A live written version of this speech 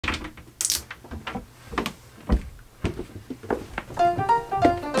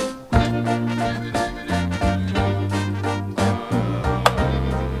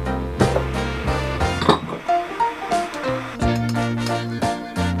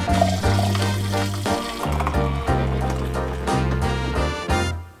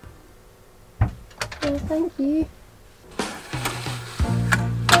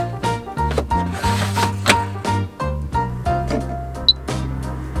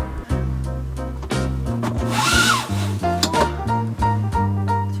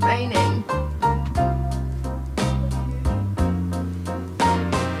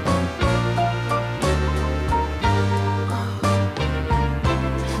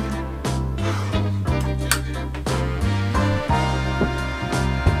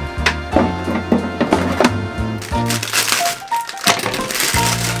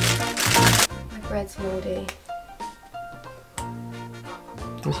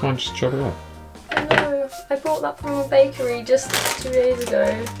fine, just chop it up. I know, I bought that from a bakery just 2 days ago,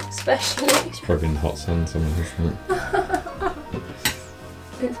 especially. It's probably in the hot sun somewhere, isn't it?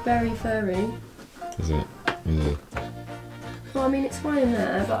 It's very furry. Is it? Is it? Well, I mean, it's fine in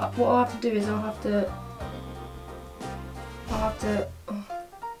there, but what I'll have to do is I'll have to. Oh.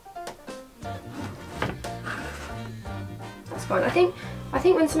 That's fine. I think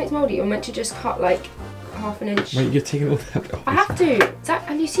when something's mouldy, you're meant to just cut like ½ an inch. Wait, you're taking all that off? I have to. Zach,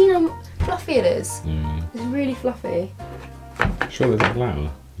 have you seen how fluffy it is? Yeah. It's really fluffy. Sure, there's a flower.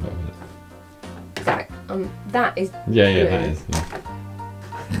 Zach, that is. Yeah, blue. that is. Yeah.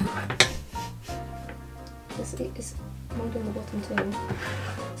 It's mouldy on the bottom too.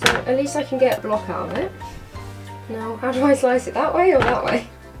 So at least I can get a block out of it. Now, how do I slice it? That way or that way?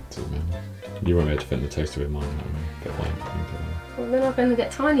 You won't be able to fit in the toaster with mine that way. Get one. Well, then I'm going to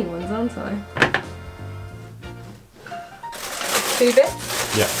get tiny ones, aren't I? 2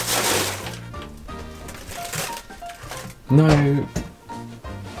 bits? Yeah. No.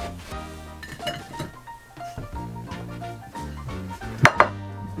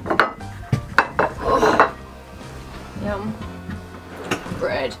 Oh. Yum.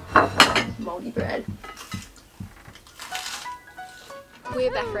 Bread. Mouldy bread.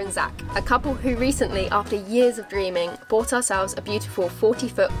 We're Becka and Zach, a couple who recently, after years of dreaming, bought ourselves a beautiful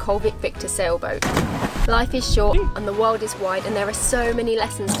 40-foot Colvic Victor sailboat. Life is short and the world is wide, and there are so many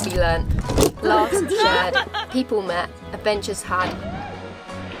lessons to be learnt. Laughs shared, people met, adventures had,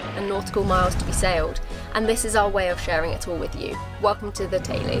 and nautical miles to be sailed. And this is our way of sharing it all with you. Welcome to the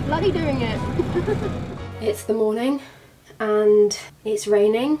Tay-Lee. Bloody doing it! It's the morning, and it's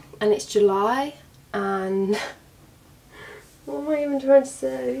raining, and it's July, and... What am I even trying to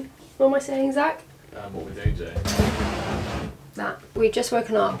say? What am I saying, Zach? What we're doing today. That. We've just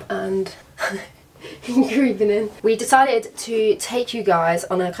woken up and creeping in. We decided to take you guys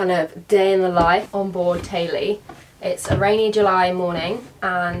on a kind of day in the life on board Tay-Lee. It's a rainy July morning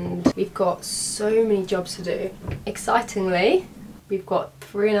and we've got so many jobs to do. Excitingly, we've got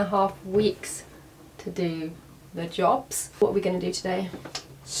 3.5 weeks to do the jobs. What are we going to do today?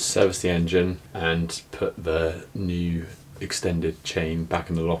 Service the engine and put the new extended chain back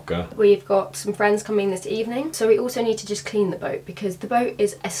in the locker. We've got some friends coming this evening, so we also need to just clean the boat because the boat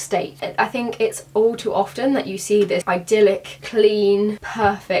is a state. I think it's all too often that you see this idyllic, clean,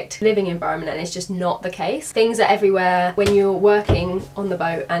 perfect living environment, and it's just not the case. Things are everywhere when you're working on the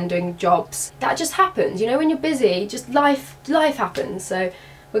boat and doing jobs. That just happens, you know, when you're busy, just life happens. So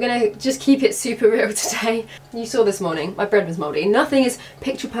we're gonna just keep it super real today. You saw this morning, my bread was mouldy. Nothing is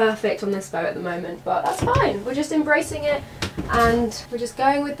picture perfect on this boat at the moment, but that's fine. We're just embracing it and we're just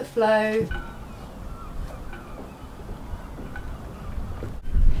going with the flow.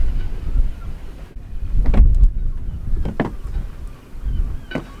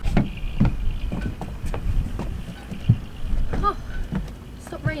 Oh,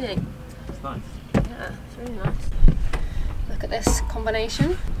 stop raining. It's nice. Yeah, it's really nice. Look at this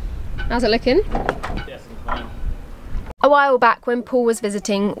combination. How's it looking? Yes, I'm fine. A while back when Paul was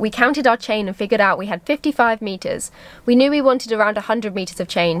visiting, we counted our chain and figured out we had 55 metres. We knew we wanted around 100 metres of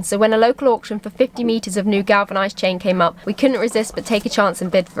chain, so when a local auction for 50 metres of new galvanised chain came up, we couldn't resist but take a chance and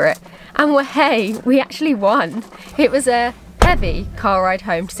bid for it. And hey, we actually won. It was a heavy car ride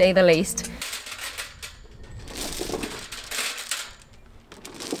home, to say the least.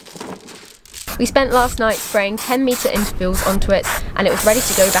 We spent last night spraying 10-metre intervals onto it and it was ready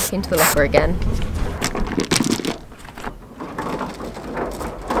to go back into the locker again.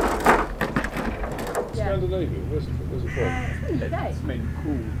 Scandinavian, where's it from? It's made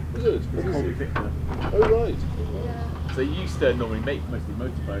cool. Is it? It's Colvic Victor. Oh right. Yeah. So they used to normally make mostly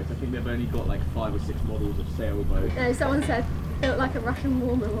motorboats. I think they've only got like 5 or 6 models of sailboat. No, someone said it looked like a Russian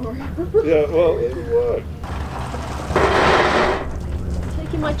war memorial. Yeah, well, it would work.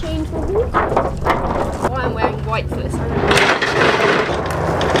 Taking my chain for a walk. Why I'm wearing white for this, I don't know.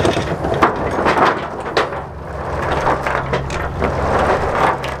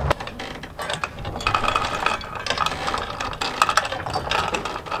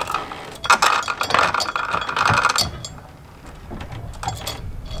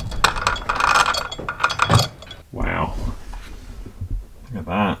 Wow. Look at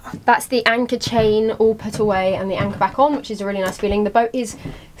that. That's the anchor chain all put away and the anchor back on, which is a really nice feeling. The boat is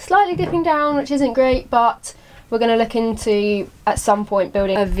slightly dipping down, which isn't great, but we're going to look into, at some point,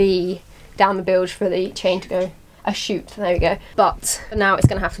 building a V down the bilge for the chain to go, a chute, there we go. But for now it's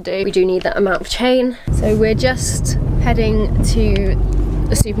going to have to do. We do need that amount of chain. So we're just heading to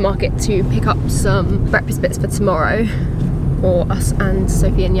the supermarket to pick up some breakfast bits for tomorrow. or us and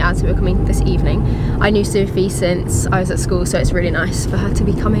Sophie and Yaz, who are coming this evening. I knew Sophie since I was at school, so it's really nice for her to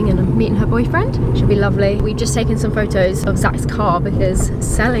be coming and I'm meeting her boyfriend. Should be lovely. We've just taken some photos of Zach's car because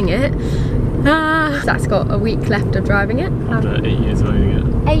selling it. Zach's got a week left of driving it. After 8 years of owning it.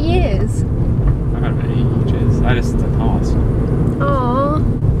 8 years? I've had it 8 years. I just passed. Aww,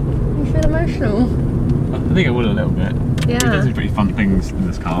 you feel emotional. I think I will a little bit. Yeah. We've done some pretty fun things in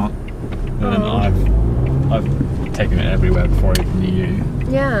this car. And then I've taken it everywhere before I even knew you.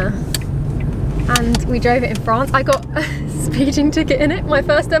 Yeah. And we drove it in France. I got a speeding ticket in it, my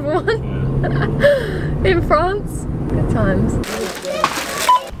first ever one. Yeah. In France. Good times.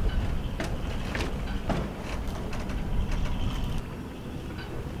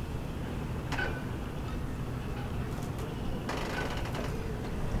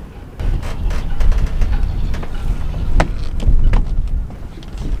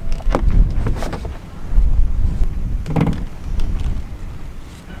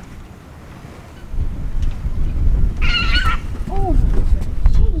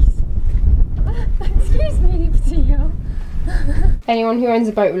 Anyone who owns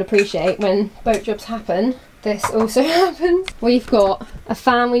a boat will appreciate when boat jobs happen. This also happens. We've got a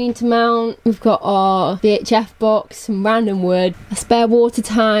fan we need to mount, we've got our VHF box, some random wood, a spare water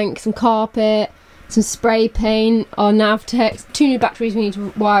tank, some carpet, some spray paint, our Navtex, 2 new batteries we need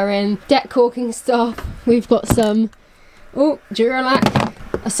to wire in, deck caulking stuff, we've got some, Duralac,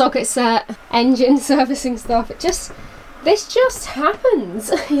 a socket set, engine servicing stuff. This just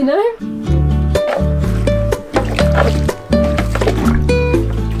happens, you know?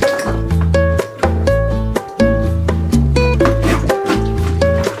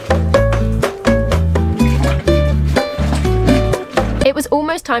 It was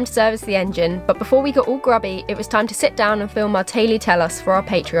almost time to service the engine, but before we got all grubby, it was time to sit down and film our Tay-Lee Tell Us for our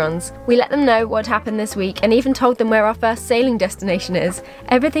Patreons. We let them know what happened this week and even told them where our first sailing destination is.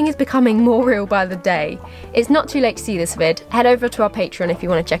 Everything is becoming more real by the day. It's not too late to see this vid. Head over to our Patreon if you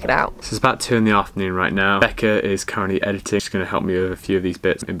want to check it out. So it's about 2 in the afternoon right now. Becca is currently editing. She's going to help me with a few of these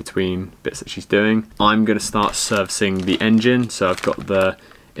bits in between bits that she's doing. I'm going to start servicing the engine. So I've got the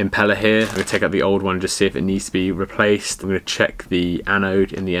impeller here. I'm going to take out the old one and just see if it needs to be replaced. I'm going to check the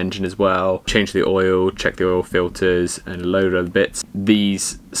anode in the engine as well, change the oil, check the oil filters and a load of other bits.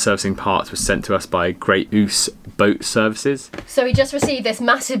 These servicing parts were sent to us by Great Ouse Boat Services. So we just received this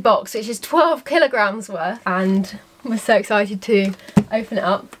massive box which is 12 kilograms worth and we're so excited to open it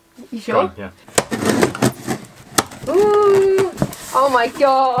up. You sure? Go on, yeah. Ooh! Oh my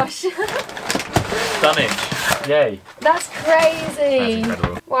gosh! Stunning! Yay! That's crazy! That's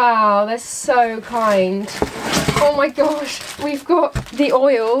incredible. Wow, they're so kind. Oh my gosh, we've got the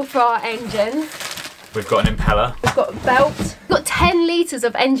oil for our engine. We've got an impeller. We've got a belt. We've got 10 litres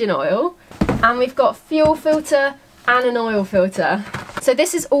of engine oil. And we've got a fuel filter and an oil filter. So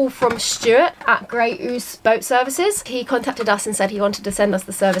this is all from Stuart at Great Ouse Boat Services. He contacted us and said he wanted to send us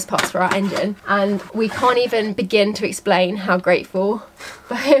the service parts for our engine, and we can't even begin to explain how grateful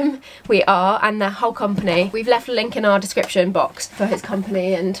for him we are and their whole company. We've left a link in our description box for his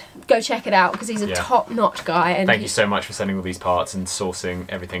company and go check it out because he's a top-notch guy. And thank you so much for sending all these parts and sourcing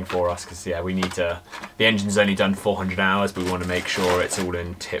everything for us, because we need to, the engine's only done 400 hours, but we want to make sure it's all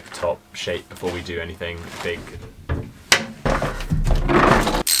in tip-top shape before we do anything big.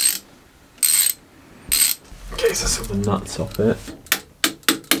 Okay, so some of the nuts off it.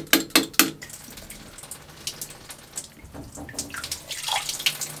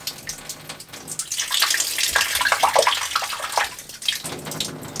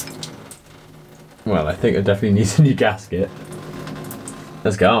 Well, I think it definitely needs a new gasket.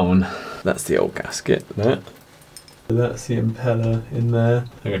 Let's go on. That's the old gasket there. That's the impeller in there.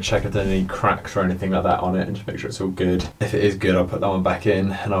 I'm going to check if there's any cracks or anything like that on it and just make sure it's all good. If it is good, I'll put that one back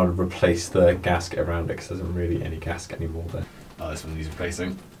in and I'll replace the gasket around it because there's not really any gasket anymore there. Oh, this one needs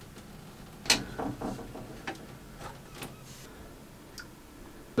replacing. So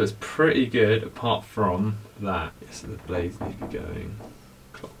it's pretty good apart from that. So the blades need to be going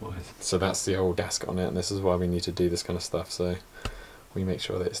clockwise. So that's the old gasket on it, and this is why we need to do this kind of stuff. So we make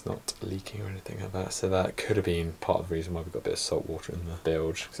sure that it's not leaking or anything like that. So that could have been part of the reason why we've got a bit of salt water in the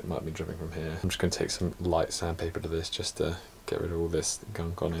bilge, because it might be dripping from here. I'm just going to take some light sandpaper to this just to get rid of all this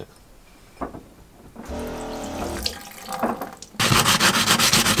gunk on it.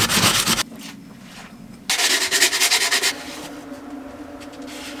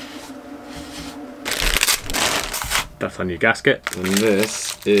 That's our new gasket, and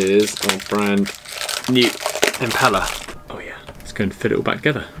this is our brand new impeller. Oh yeah, let's go and fit it all back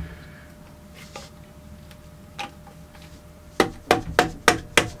together.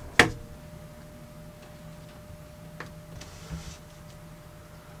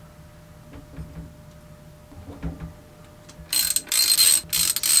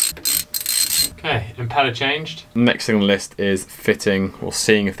 Okay, impeller changed. Next thing on the list is fitting or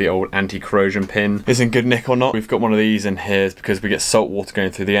seeing if the old anti-corrosion pin is in good nick or not. We've got one of these in here because we get salt water going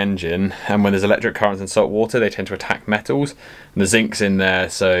through the engine, and when there's electric currents in salt water they tend to attack metals. And the zinc's in there,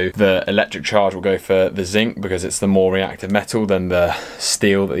 so the electric charge will go for the zinc because it's the more reactive metal than the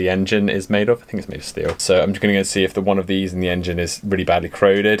steel that the engine is made of. I think it's made of steel. So I'm just going to go and see if the one of these in the engine is really badly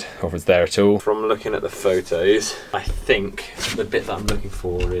corroded or if it's there at all. From looking at the photos, I think the bit that I'm looking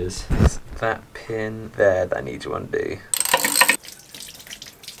for is that pin there that I need to undo.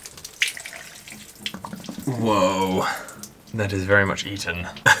 Whoa, that is very much eaten.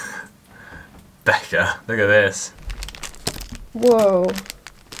 Becca, look at this. Whoa.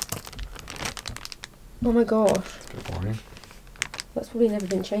 Oh my gosh. It's a bit boring. That's probably never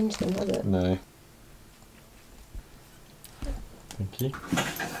been changed then, has it? No. Thank you.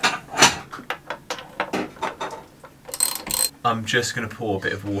 I'm just going to pour a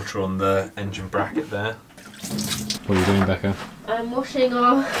bit of water on the engine bracket there. What are you doing, Becca? I'm washing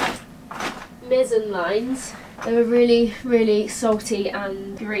our mizzen lines. They were really, really salty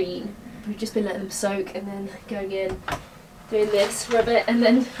and green. We've just been letting them soak and then going in, doing this, rub it and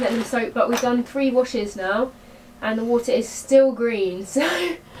then letting them soak. But we've done 3 washes now and the water is still green, so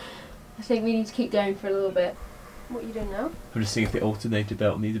I think we need to keep going for a little bit. What are you doing now? I'm just seeing if the alternator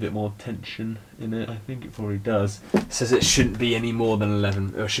belt needs a bit more tension in it. I think it probably does. It says it shouldn't be any more than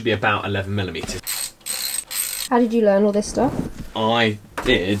 11, or it should be about 11mm. How did you learn all this stuff? I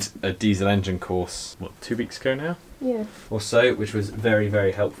did a diesel engine course, what, 2 weeks ago now? Yeah. Or so, which was very,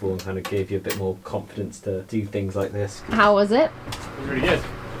 very helpful and kind of gave you a bit more confidence to do things like this. How was it? It was really good.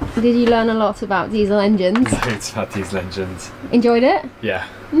 Did you learn a lot about diesel engines? Loads about diesel engines. Enjoyed it? Yeah.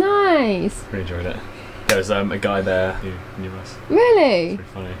 Nice. Really enjoyed it. There was a guy there who knew us. Really?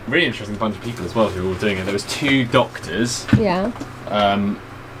 Pretty funny. Really interesting bunch of people as well who were all doing it. There was 2 doctors. Yeah.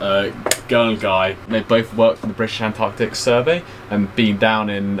 A girl and guy. They both worked for the British Antarctic Survey and been down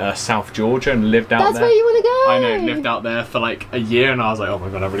in South Georgia and lived out there. That's where you want to go! I know, lived out there for like a year and I was like, oh my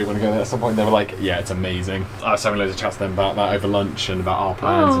god, I really want to go there. At some point they were like, yeah, it's amazing. I was having loads of chats to them about that over lunch and about our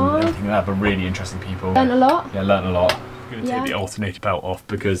plans and everything like that, but really interesting people. Learned a lot? Yeah, learned a lot. I'm going to take the alternator belt off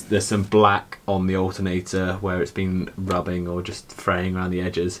because there's some black on the alternator where it's been rubbing or just fraying around the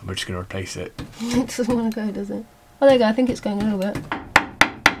edges. We're just going to replace it. It doesn't want to go, does it? Oh, there you go. I think it's going a little bit.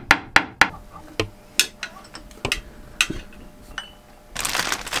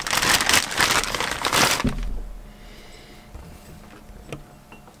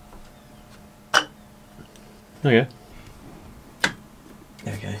 Okay.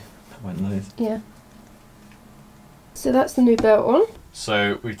 There we go. That went nice. Yeah. So that's the new belt on.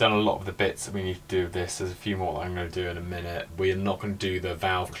 So we've done a lot of the bits that we need to do with this. There's a few more that I'm going to do in a minute. We are not going to do the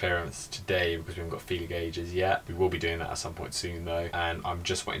valve clearance today because we haven't got feeler gauges yet. We will be doing that at some point soon though. And I'm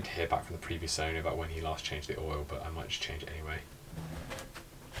just waiting to hear back from the previous owner about when he last changed the oil, but I might just change it anyway.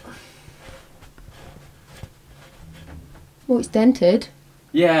 Oh, it's dented.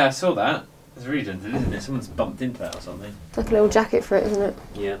 Yeah, I saw that. It's really dented, isn't it? Someone's bumped into that or something. It's like a little jacket for it, isn't it?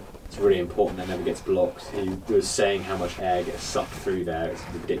 Yeah. It's really important that it never gets blocked. He was saying how much air gets sucked through there. It's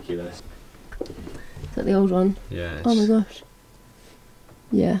ridiculous. Is that the old one? Yeah. Oh my gosh.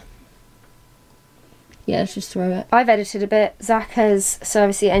 Yeah. Yeah, let's just throw it. I've edited a bit. Zach has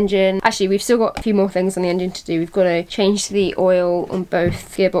serviced the engine. Actually, we've still got a few more things on the engine to do. We've got to change the oil on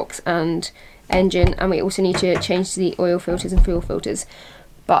both gearbox and engine, and we also need to change the oil filters and fuel filters.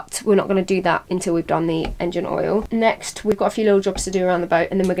 But we're not going to do that until we've done the engine oil. Next, we've got a few little jobs to do around the boat,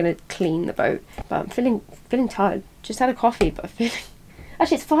 and then we're going to clean the boat. But I'm feeling tired. Just had a coffee, but I'm feeling...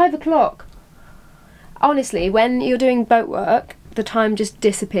 Actually, it's 5 o'clock. Honestly, when you're doing boat work, the time just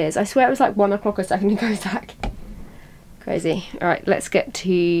disappears. I swear it was like 1 o'clock a second ago, Zach. Crazy. All right, let's get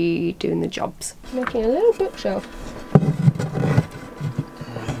to doing the jobs. Making a little bookshelf.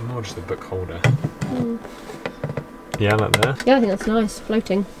 More just a book holder. Yeah, like there. Yeah, I think that's nice,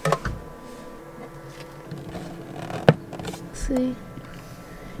 floating. Let's see.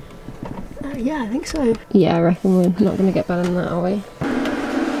 Yeah, I think so. Yeah, I reckon we're not going to get better than that, are we?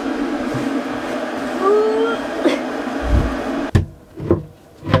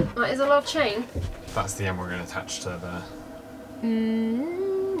 That is a lot of chain. That's the end we're going to attach to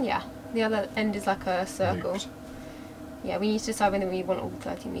the... Yeah, the other end is like a circle. Looped. Yeah, we need to decide whether we want all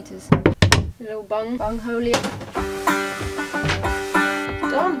 30 metres. A little bung hole here.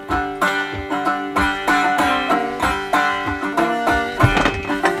 Done.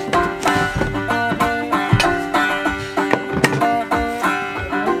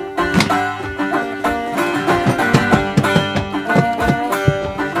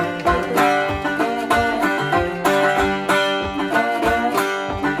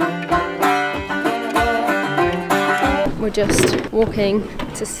 we're just walking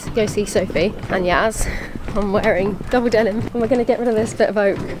to go see Sophie and Yaz. I'm wearing double denim and we're going to get rid of this bit of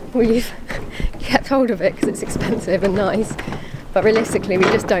oak. We've kept hold of it because it's expensive and nice, but realistically we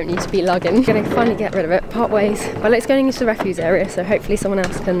just don't need to be lugging. We're going to finally get rid of it, part ways. But it's going into the refuse area, so hopefully someone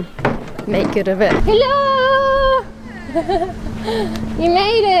else can make good of it. Hello! You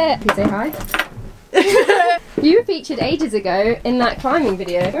made it! Can you say hi? You were featured ages ago in that climbing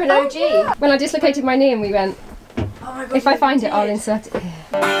video. You're an OG. Yeah. When I dislocated my knee and we went, oh my God, if I find it, I'll insert it here.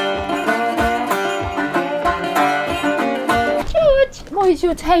 George! What is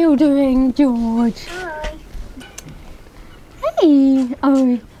your tail doing, George? Hi. Hey!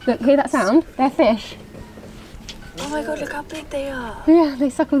 Oh, look, hear that sound? They're fish. Oh my God, look how big they are. Yeah, they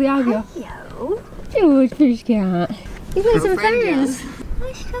suckle the algae off. Hello. George, fish cat. You made some friends.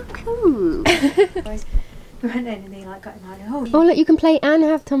 That's so cool. There weren't anything like going on. Oh look, you can play and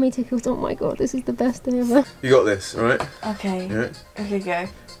have tummy tickles. Oh my God, this is the best day ever. You got this, alright? Okay. Yeah. Okay, go.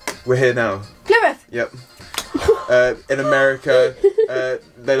 We're here now. Plymouth! Yep. In America,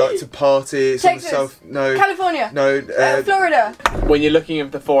 they like to party. It's Texas. on the south. No. California! No. Florida! When you're looking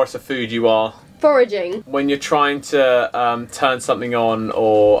at the forest of food, you are. Foraging. When you're trying to turn something on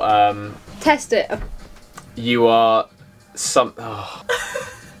or Test it. you are some. Oh.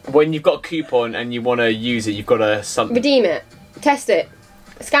 When you've got a coupon and you want to use it, you've got to something. Redeem it. Test it.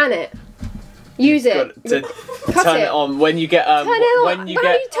 Scan it. Use it. To Cut turn it. it on when you get Turn it on. when you How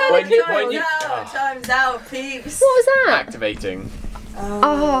get do you turn when a you coupon? when you Time's out, peeps! What was that? activating.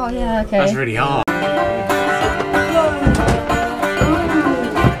 Oh yeah, okay. That's really hard.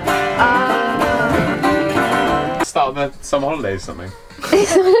 Start of the summer holidays or something. I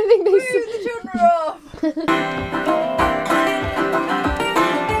don't think they. The children are off!